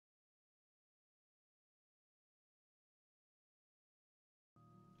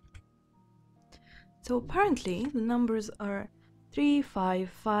So apparently the numbers are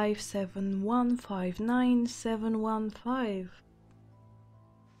 3557159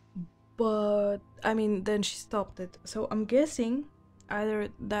 but I mean then she stopped it, so I'm guessing either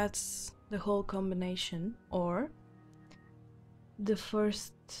that's the whole combination or the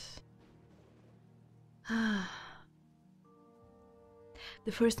first the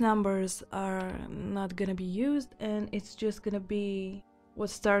first numbers are not gonna be used and it's just gonna be what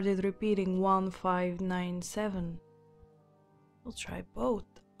started repeating 1597. We'll try both.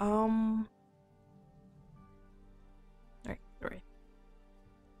 Right.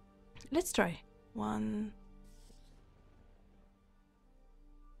 Let's try 1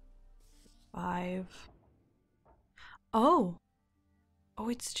 5. Oh,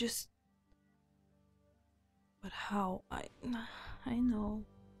 it's just. But how? I know.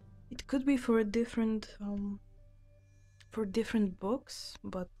 It could be for a different for different books,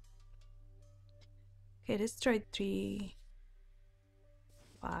 but okay, let's try 3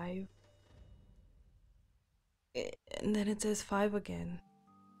 5. And then it says 5 again.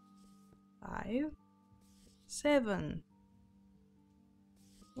 5 7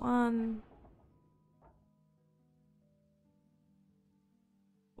 1.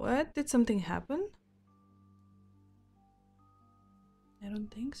 What? Did something happen? I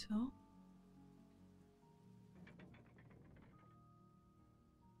don't think so.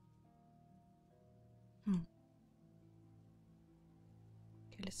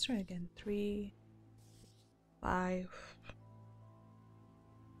 Okay, let's try again. 3 5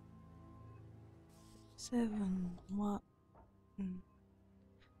 7 1.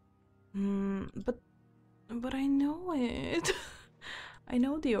 But I know it. I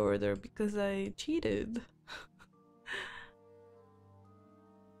know the order because I cheated.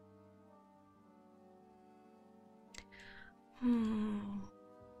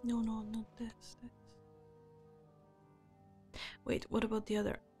 No, not this. Wait, what about the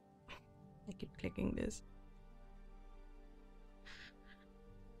other? I keep clicking this.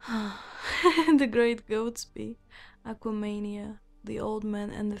 The Great Goatsby, Aquamania, The Old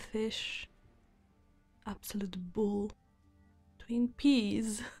Man and the Fish, Absolute Bull, Twin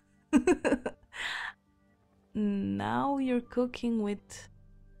Peas. Now you're cooking with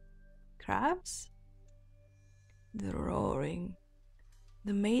crabs? The Roaring,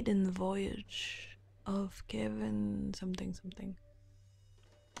 The Maiden Voyage of Kevin something.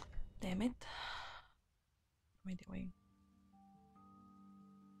 Damn it. What am I doing?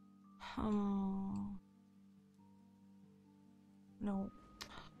 No.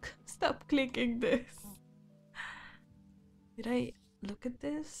 Stop clicking this. Did I look at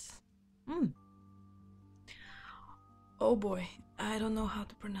this? Oh boy, I don't know how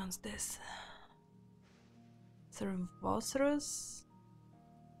to pronounce this. Cervosaurus?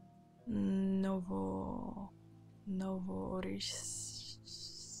 Novoris.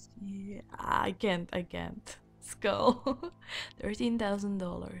 Yeah, I can't. Skull.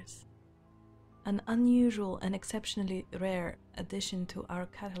 $13,000. An unusual and exceptionally rare addition to our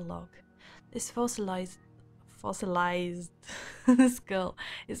catalog. This fossilized skull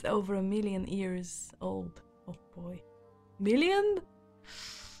is over 1 million years old. Oh boy. Million?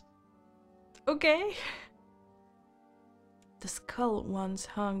 Okay. The skull once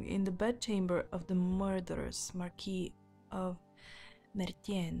hung in the bedchamber of the murderous Marquis of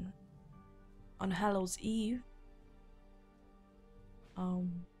Mertien. On Hallows Eve,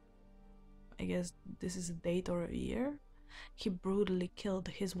 I guess this is a date or a year, he brutally killed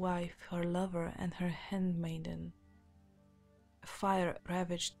his wife, her lover, and her handmaiden. A fire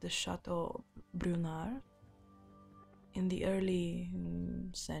ravaged the Chateau Brunard in the early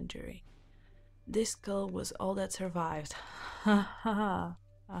century. This skull was all that survived. Ha ha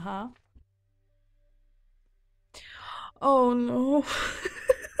ha. Oh no.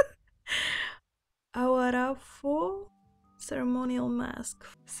 Awarafo ceremonial mask,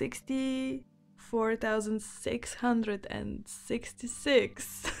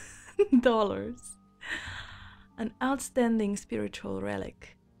 $64,666. An outstanding spiritual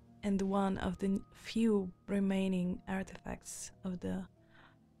relic and one of the few remaining artifacts of the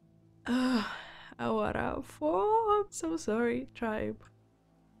Awarafo, I'm so sorry, tribe.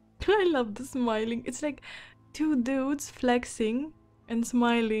 I love the smiling. It's like two dudes flexing and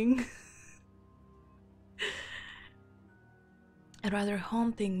smiling. A rather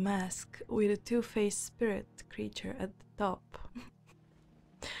haunting mask with a two-faced spirit creature at the top.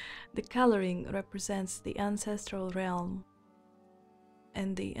 The coloring represents the ancestral realm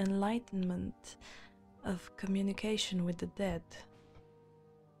and the enlightenment of communication with the dead.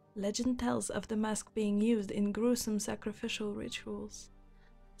 Legend tells of the mask being used in gruesome sacrificial rituals.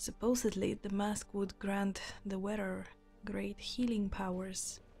 Supposedly, the mask would grant the wearer great healing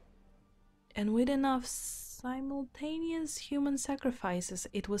powers, and with enough simultaneous human sacrifices,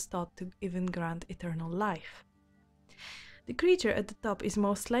 it was thought to even grant eternal life. The creature at the top is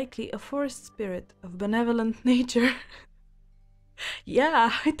most likely a forest spirit of benevolent nature.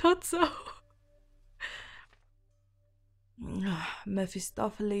 Yeah, I thought so.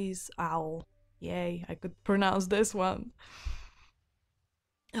 Mephistopheles owl. Yay, I could pronounce this one.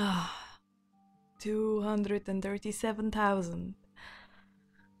 237,000.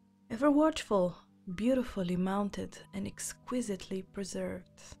 Ever watchful, beautifully mounted, and exquisitely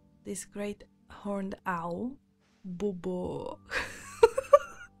preserved, this great horned owl, Bubo.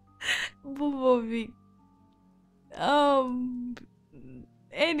 Bubovi.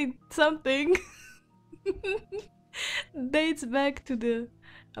 Any something. Dates back to the.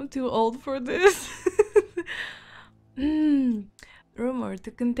 I'm too old for this. Rumored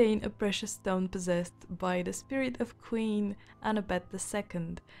to contain a precious stone possessed by the spirit of Queen Annabeth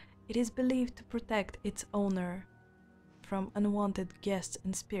II, it is believed to protect its owner from unwanted guests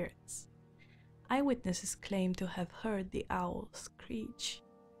and spirits. Eyewitnesses claim to have heard the owl screech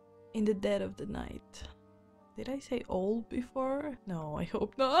in the dead of the night. Did I say old before? No, I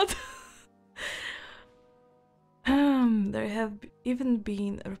hope not. There have even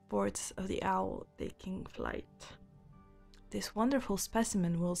been reports of the owl taking flight. This wonderful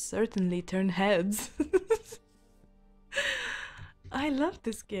specimen will certainly turn heads. I love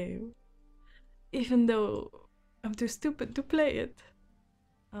this game, even though I'm too stupid to play it.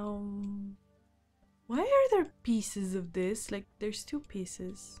 Why are there pieces of this? Like, there's two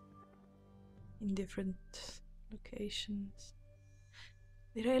pieces in different locations.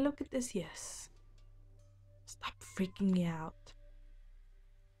 Did I look at this? Yes. Stop freaking me out.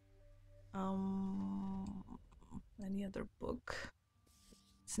 Any other book?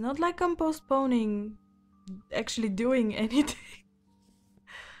 It's not like I'm postponing actually doing anything.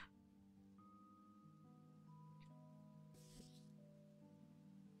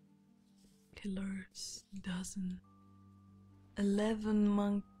 Killers, dozen. 11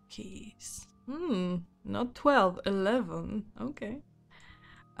 monkeys. Not 12, 11. Okay.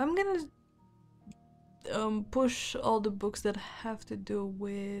 I'm gonna push all the books that have to do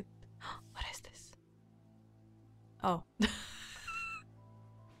with... What is this? Oh.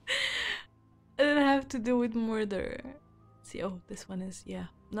 That have to do with murder. Let's see, oh, this one is, yeah.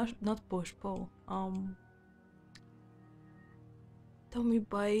 Not push, pull. Tommy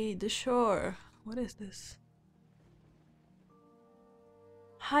by the shore. What is this?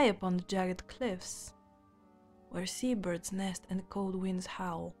 High upon the jagged cliffs, where seabirds nest and cold winds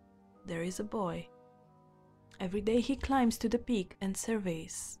howl, there is a boy. Every day he climbs to the peak and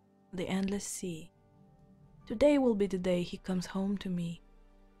surveys the endless sea. Today will be the day he comes home to me.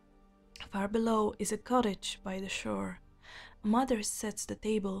 Far below is a cottage by the shore. A mother sets the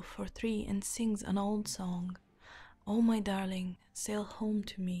table for three and sings an old song. Oh, my darling, sail home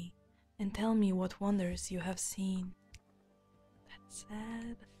to me and tell me what wonders you have seen. That's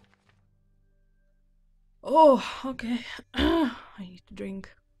sad. Oh, okay. I need to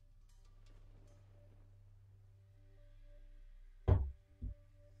drink.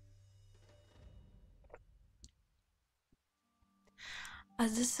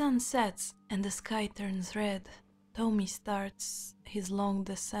 As the sun sets and the sky turns red, Tommy starts his long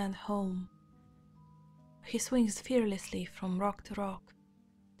descent home. He swings fearlessly from rock to rock.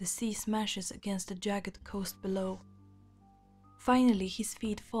 The sea smashes against the jagged coast below. Finally, his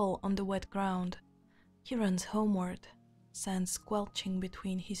feet fall on the wet ground. He runs homeward, sand squelching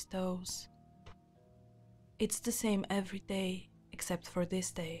between his toes. It's the same every day, except for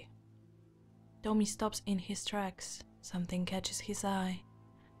this day. Tommy stops in his tracks. Something catches his eye.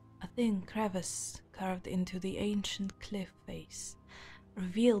 A thin crevice carved into the ancient cliff face,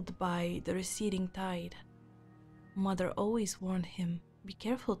 revealed by the receding tide. Mother always warned him, "Be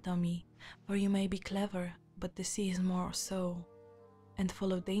careful, Tommy, for you may be clever, but the sea is more so, and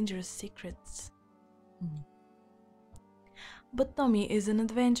full of dangerous secrets." But Tommy is an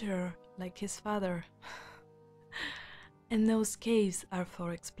adventurer, like his father, and those caves are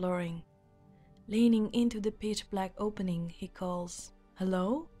for exploring. Leaning into the pitch-black opening, he calls,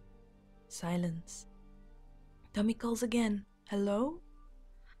 "Hello?" Silence. Tommy calls again, "Hello?"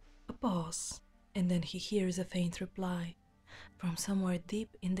 A pause, and then he hears a faint reply from somewhere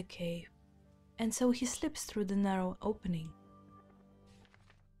deep in the cave, and so he slips through the narrow opening.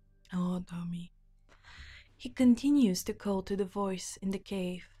 Oh, Tommy. He continues to call to the voice in the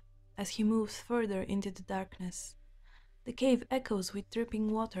cave as he moves further into the darkness. The cave echoes with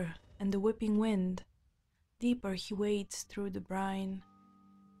dripping water and the whipping wind. Deeper he wades through the brine.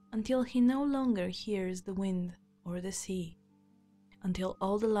 until he no longer hears the wind or the sea, until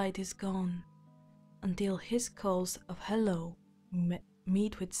all the light is gone, until his calls of hello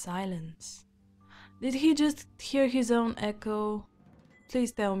meet with silence. Did he just hear his own echo?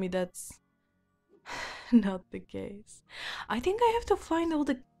 Please tell me that's not the case. I think I have to find all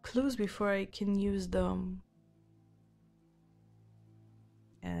the clues before I can use the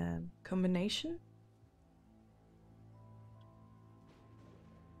combination.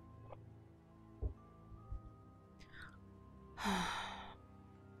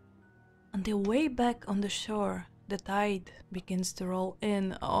 Until way back on the shore, the tide begins to roll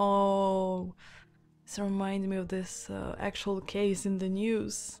in. Oh, this reminds me of this actual case in the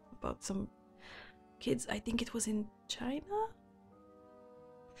news about some kids. I think it was in China?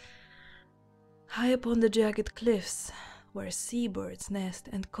 High up on the jagged cliffs, where seabirds nest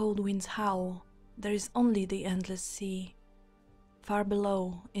and cold winds howl, there is only the endless sea. Far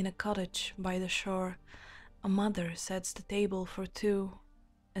below, in a cottage by the shore, a mother sets the table for two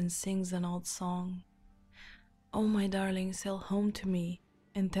and sings an old song. Oh, my darling, sail home to me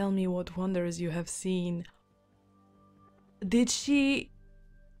and tell me what wonders you have seen. Did she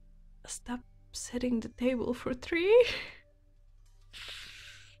stop setting the table for three?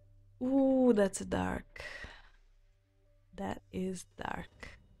 Ooh, that's dark. That is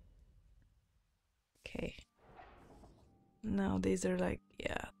dark. Okay. Now these are like,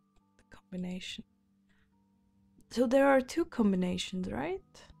 yeah, the combination. So there are two combinations, right?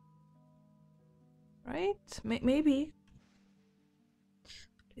 Right? Maybe.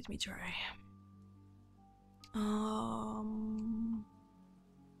 Let me try.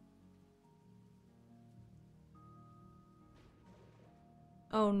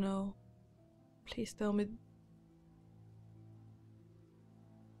 Oh no. Please tell me.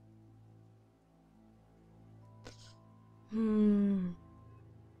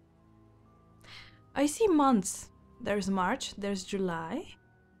 I see months. There's March, there's July,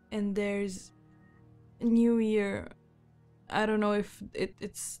 and there's New Year. I don't know if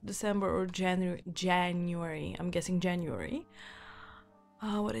it's December or January. I'm guessing January.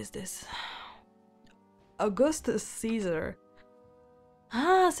 What is this? Augustus Caesar.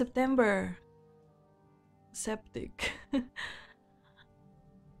 Ah, September. Septic.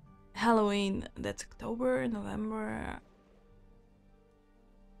 Halloween. That's October, November.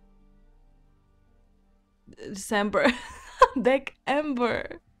 December.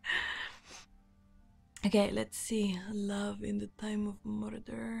 December. Okay, let's see. Love in the time of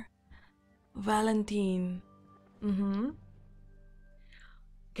murder. Valentine.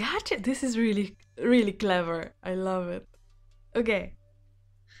 Gotcha. This is really, really clever. I love it. Okay.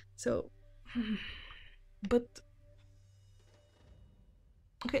 So, but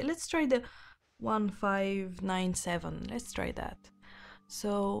okay, let's try the 1597. Let's try that.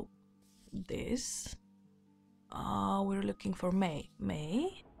 So, this. We're looking for May.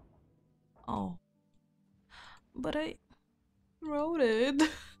 May? Oh. But I wrote it.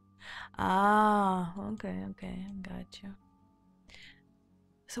 Ah, okay, gotcha.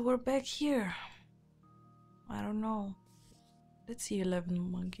 So we're back here. I don't know. Let's see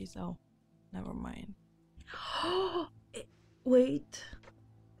 11 monkeys. Oh, never mind. Wait.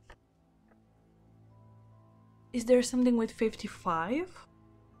 Is there something with 55?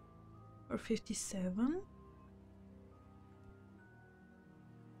 Or 57?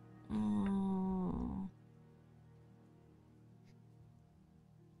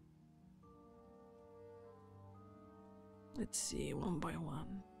 Let's see, one by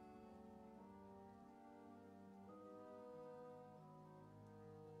one.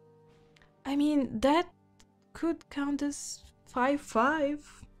 I mean, that could count as 5-5.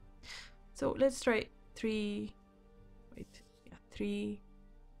 So let's try 3. Wait, yeah, 3.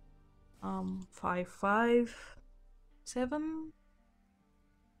 5-5. 7.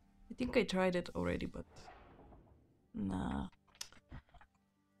 I think I tried it already, but nah.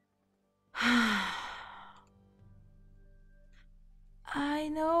 I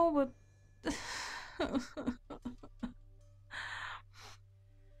know, but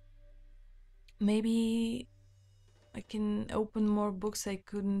maybe I can open more books I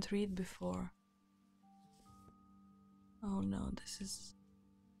couldn't read before. Oh no, this is...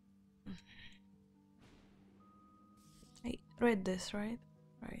 I read this, right?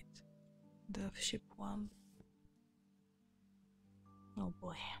 Right. The ship one. Oh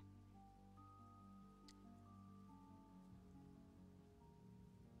boy.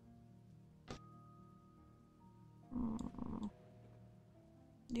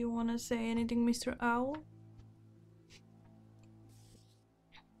 Do you want to say anything, Mr. Owl?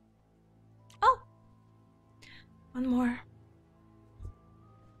 Oh! One more.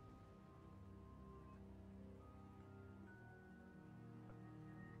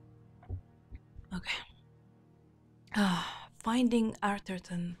 Finding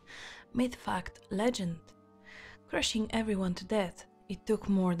Arthurton, myth, fact, legend. Crushing everyone to death, it took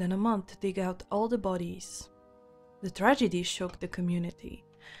more than a month to dig out all the bodies. The tragedy shook the community.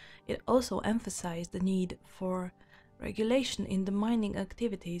 It also emphasized the need for regulation in the mining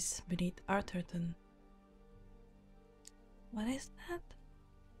activities beneath Arthurton. What is that?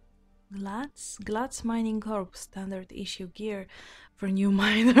 Glatz Mining Corp standard issue gear for new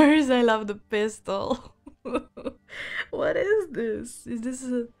miners. I love the pistol. What is this? Is this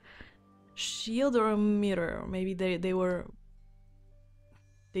a shield or a mirror? Maybe they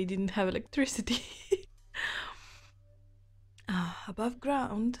didn't have electricity. Above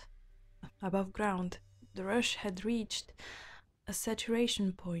ground, the rush had reached a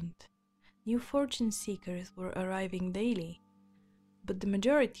saturation point. New fortune seekers were arriving daily, but the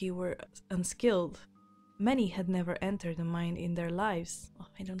majority were unskilled. Many had never entered a mine in their lives. Oh,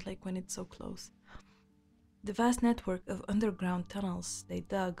 I don't like when it's so close. The vast network of underground tunnels they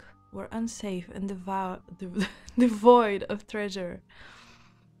dug were unsafe and devoid of treasure.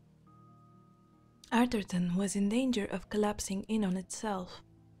 Arthurton was in danger of collapsing in on itself.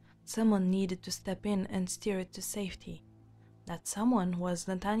 Someone needed to step in and steer it to safety. That someone was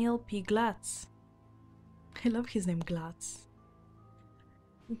Nathaniel P. Glatz. I love his name, Glatz.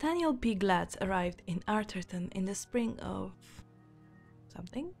 Nathaniel P. Glatz arrived in Arthurton in the spring of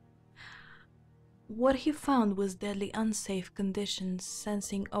something. What he found was deadly unsafe conditions.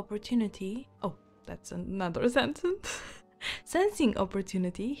 Sensing opportunity, oh, that's another sentence. Sensing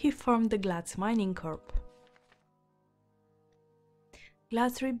opportunity, he formed the Glatz Mining Corp.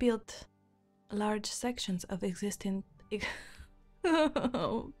 Glatz rebuilt large sections of existing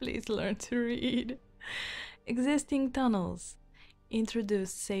oh, please learn to read. Existing tunnels,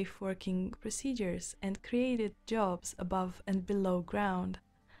 introduced safe working procedures, and created jobs above and below ground.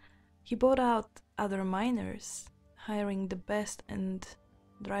 He bought out other miners, hiring the best and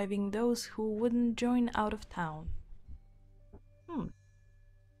driving those who wouldn't join out of town.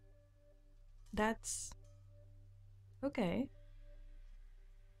 That's okay.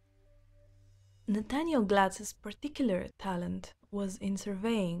 Nathaniel Glatz's particular talent was in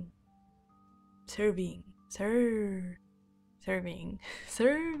surveying.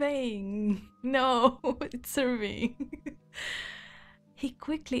 No, it's surveying. He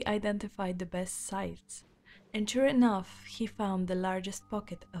quickly identified the best sites, and sure enough, he found the largest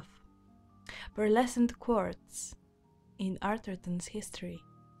pocket of pearlescent quartz in Arthurton's history.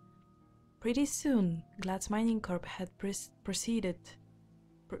 Pretty soon, Glatz Mining Corp had proceeded.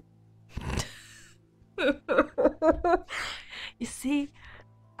 You see,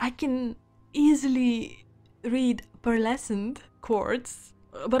 I can easily read pearlescent quartz,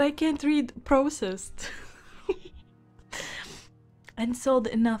 but I can't read processed. And sold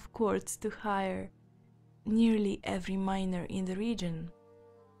enough quartz to hire nearly every miner in the region.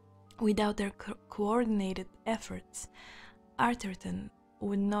 Without their coordinated efforts, Arthurton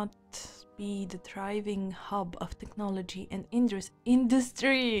would not be the thriving hub of technology and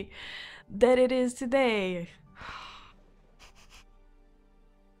industry that it is today.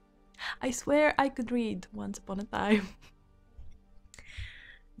 I swear I could read once upon a time.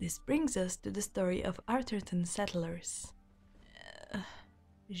 This brings us to the story of Arthurton settlers.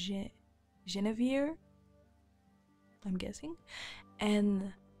 Genevieve, I'm guessing,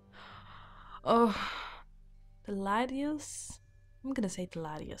 and Teladius. I'm gonna say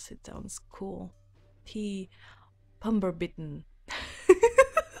Teladius, it sounds cool. T. Pumberbitten.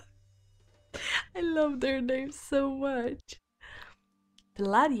 I love their names so much.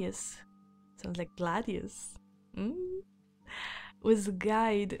 Teladius sounds like Gladius. Was a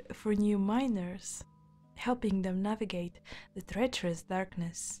guide for new miners, helping them navigate the treacherous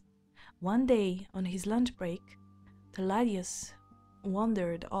darkness. One day, on his lunch break, Teladius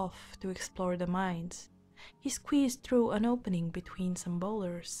wandered off to explore the mines. He squeezed through an opening between some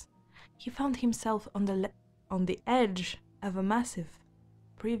boulders. He found himself on the edge of a massive,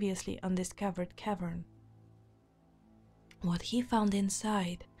 previously undiscovered cavern. What he found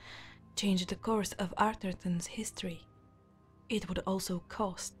inside changed the course of Arthurton's history. It would also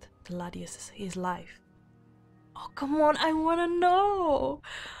cost Teladius his life. Oh, come on, I wanna know!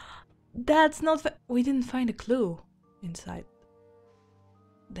 That's not we didn't find a clue inside.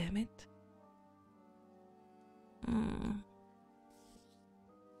 Damn it.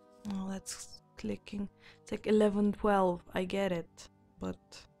 Oh, that's clicking. It's like 11:12, I get it.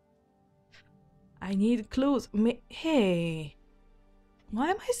 But I need clues. Hey! Why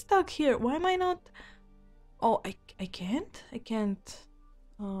am I stuck here? Why am I not... Oh, I can't? I can't...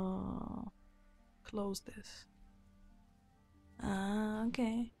 close this.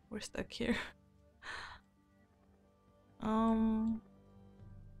 Okay. We're stuck here. Um,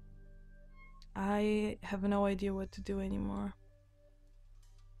 I have no idea what to do anymore.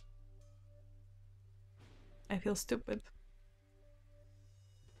 I feel stupid.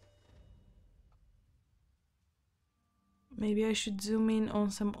 Maybe I should zoom in on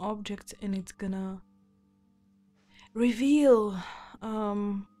some objects and it's gonna reveal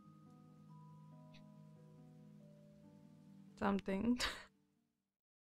something.